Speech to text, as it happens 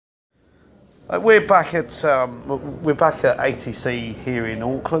We're back at ATC here in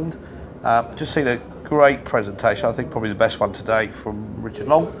Auckland. Just seen a great presentation. I think probably the best one today from Richard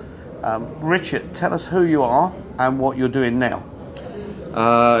Long. Richard, tell us who you are and what you're doing now.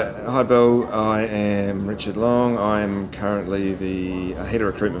 Hi Bill, I am Richard Long. I'm currently the head of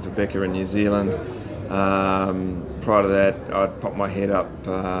recruitment for Becca in New Zealand. Prior to that, I'd popped my head up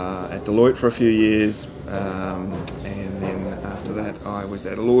at Deloitte for a few years, and then after that I was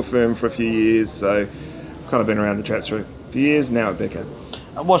at a law firm for a few years, so I've kind of been around the traps for a few years, now at Becca.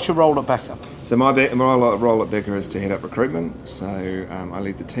 And what's your role at Becca? So my role at Becca is to head up recruitment, so I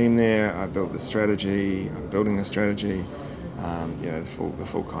lead the team there, I build the strategy, I'm building the strategy, the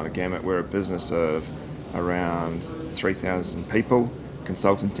full kind of gamut. We're a business of around 3,000 people,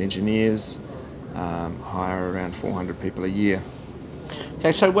 consultant engineers, hire around 400 people a year.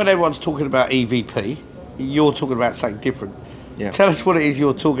 Okay, so when everyone's talking about EVP, you're talking about something different. Yeah. Tell us what it is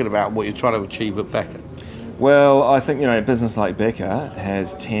you're talking about and what you're trying to achieve at Becca. Well, I think, a business like Becca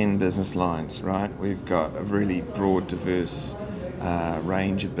has 10 business lines, right? We've got a really broad, diverse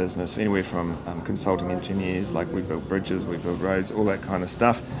range of business, anywhere from consulting engineers, like we build bridges, we build roads, all that kind of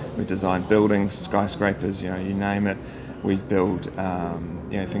stuff. We design buildings, skyscrapers, you name it. We build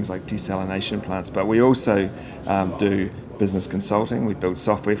things like desalination plants, but we also do business consulting. We build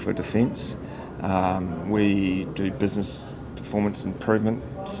software for defence. We do business performance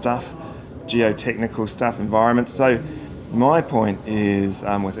improvement stuff, geotechnical stuff, environments. So my point is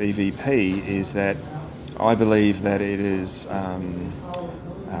with EVP is that I believe that it is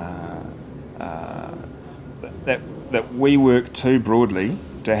that we work too broadly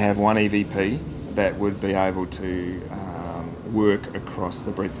to have one EVP that would be able to work across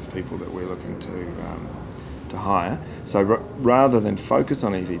the breadth of people that we're looking to hire. So rather than focus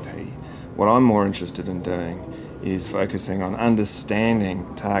on EVP, what I'm more interested in doing is focusing on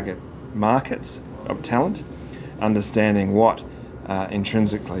understanding target markets of talent, understanding what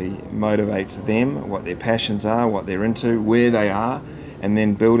intrinsically motivates them, what their passions are, what they're into, where they are, and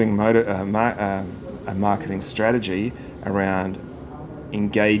then building a marketing strategy around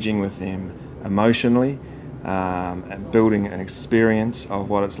engaging with them emotionally, and building an experience of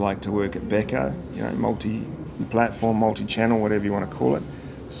what it's like to work at Becca, multi-platform, multi-channel, whatever you want to call it,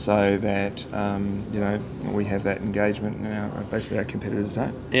 so that we have that engagement and basically our competitors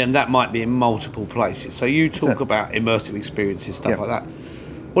don't. Yeah, and that might be in multiple places. So you talk about immersive experiences, stuff like that.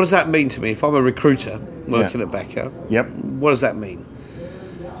 What does that mean to me if I'm a recruiter working at Becca? Yep. What does that mean?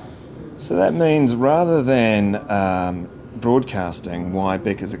 So that means rather than broadcasting why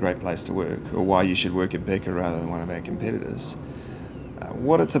Becca's a great place to work or why you should work at Becca rather than one of our competitors,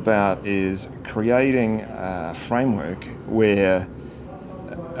 what it's about is creating a framework where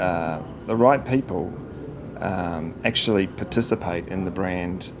the right people actually participate in the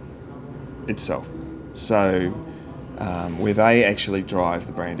brand itself. So where they actually drive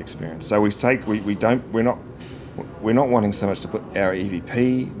the brand experience. So we're not wanting so much to put our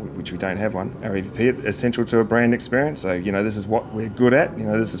EVP, which we don't have one, our EVP is central to a brand experience. So this is what we're good at.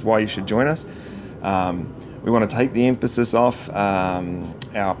 This is why you should join us. We want to take the emphasis off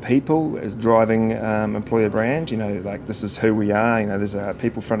our people as driving employer brand. This is who we are. There's our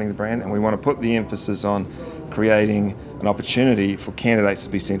people fronting the brand, and we want to put the emphasis on creating an opportunity for candidates to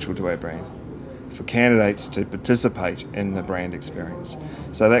be central to our brand, for candidates to participate in the brand experience.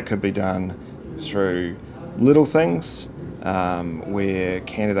 So that could be done through little things where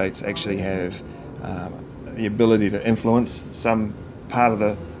candidates actually have the ability to influence some part of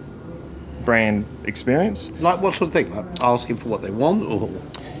the brand experience. Like what sort of thing? Like asking for what they want, or?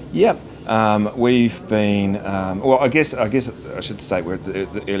 Yep. We've been. I guess I should state we're at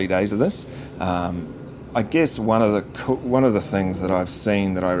the early days of this. I guess one of the things that I've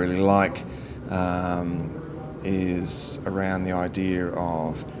seen that I really like is around the idea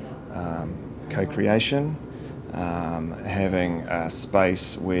of co-creation, having a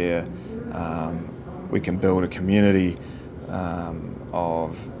space where we can build a community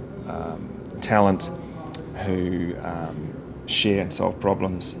of talent who share and solve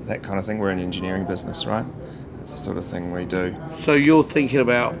problems, that kind of thing. We're an engineering business, right? That's the sort of thing we do. So you're thinking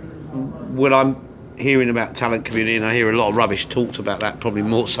about, when I'm hearing about talent community, and I hear a lot of rubbish talked about that, probably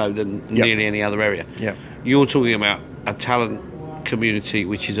more so than nearly any other area. Yep. You're talking about a talent community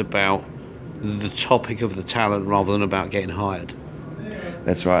which is about the topic of the talent rather than about getting hired.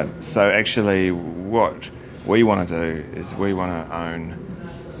 That's right. So actually what we want to do is we want to own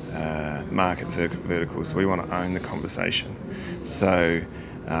market verticals. We want to own the conversation. So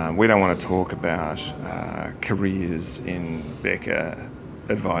we don't want to talk about careers in Becca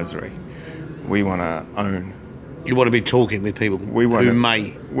advisory. We want to own You want to be talking with people We who wanna-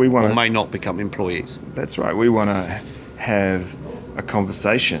 may we wanna- or may not become employees. That's right. We want to have a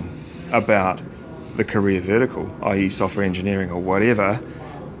conversation about the career vertical, i.e. software engineering or whatever,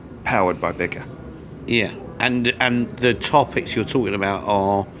 powered by Becker. Yeah, and the topics you're talking about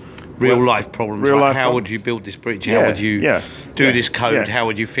are real Well, life problems. real like life how would problems. you build this bridge? Yeah, How would you yeah, do yeah, this code? yeah. How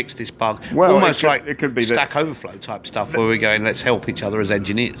would you fix this bug? Well, Almost like it could be that- Stack Overflow type stuff, where we're going, let's help each other as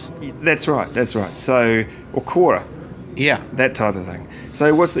engineers. That's right. That's right. So, or Quora, Yeah, that type of thing.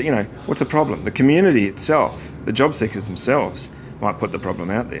 So, what's the problem? The community itself, the job seekers themselves, might put the problem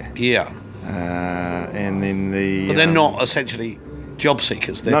out there, yeah. and then the. But they're not essentially job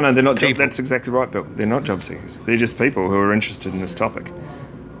seekers. No, they're not. People That's exactly right, Bill. They're not job seekers. They're just people who are interested in this topic.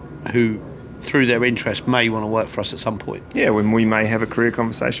 who, through their interest, may want to work for us at some point. Yeah, when we may have a career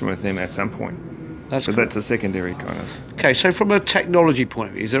conversation with them at some point. That's But cool. that's a secondary kind of. Okay, so from a technology point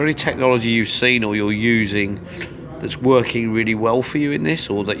of view, is there any technology you've seen or you're using that's working really well for you in this,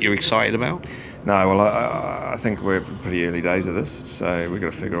 or that you're excited about? No, well, I think we're pretty early days of this, so we've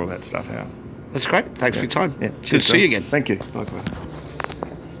got to figure all that stuff out. That's great. Thanks for your time. Yeah, Good cheers, to see you Bill. again. Thank you. Likewise.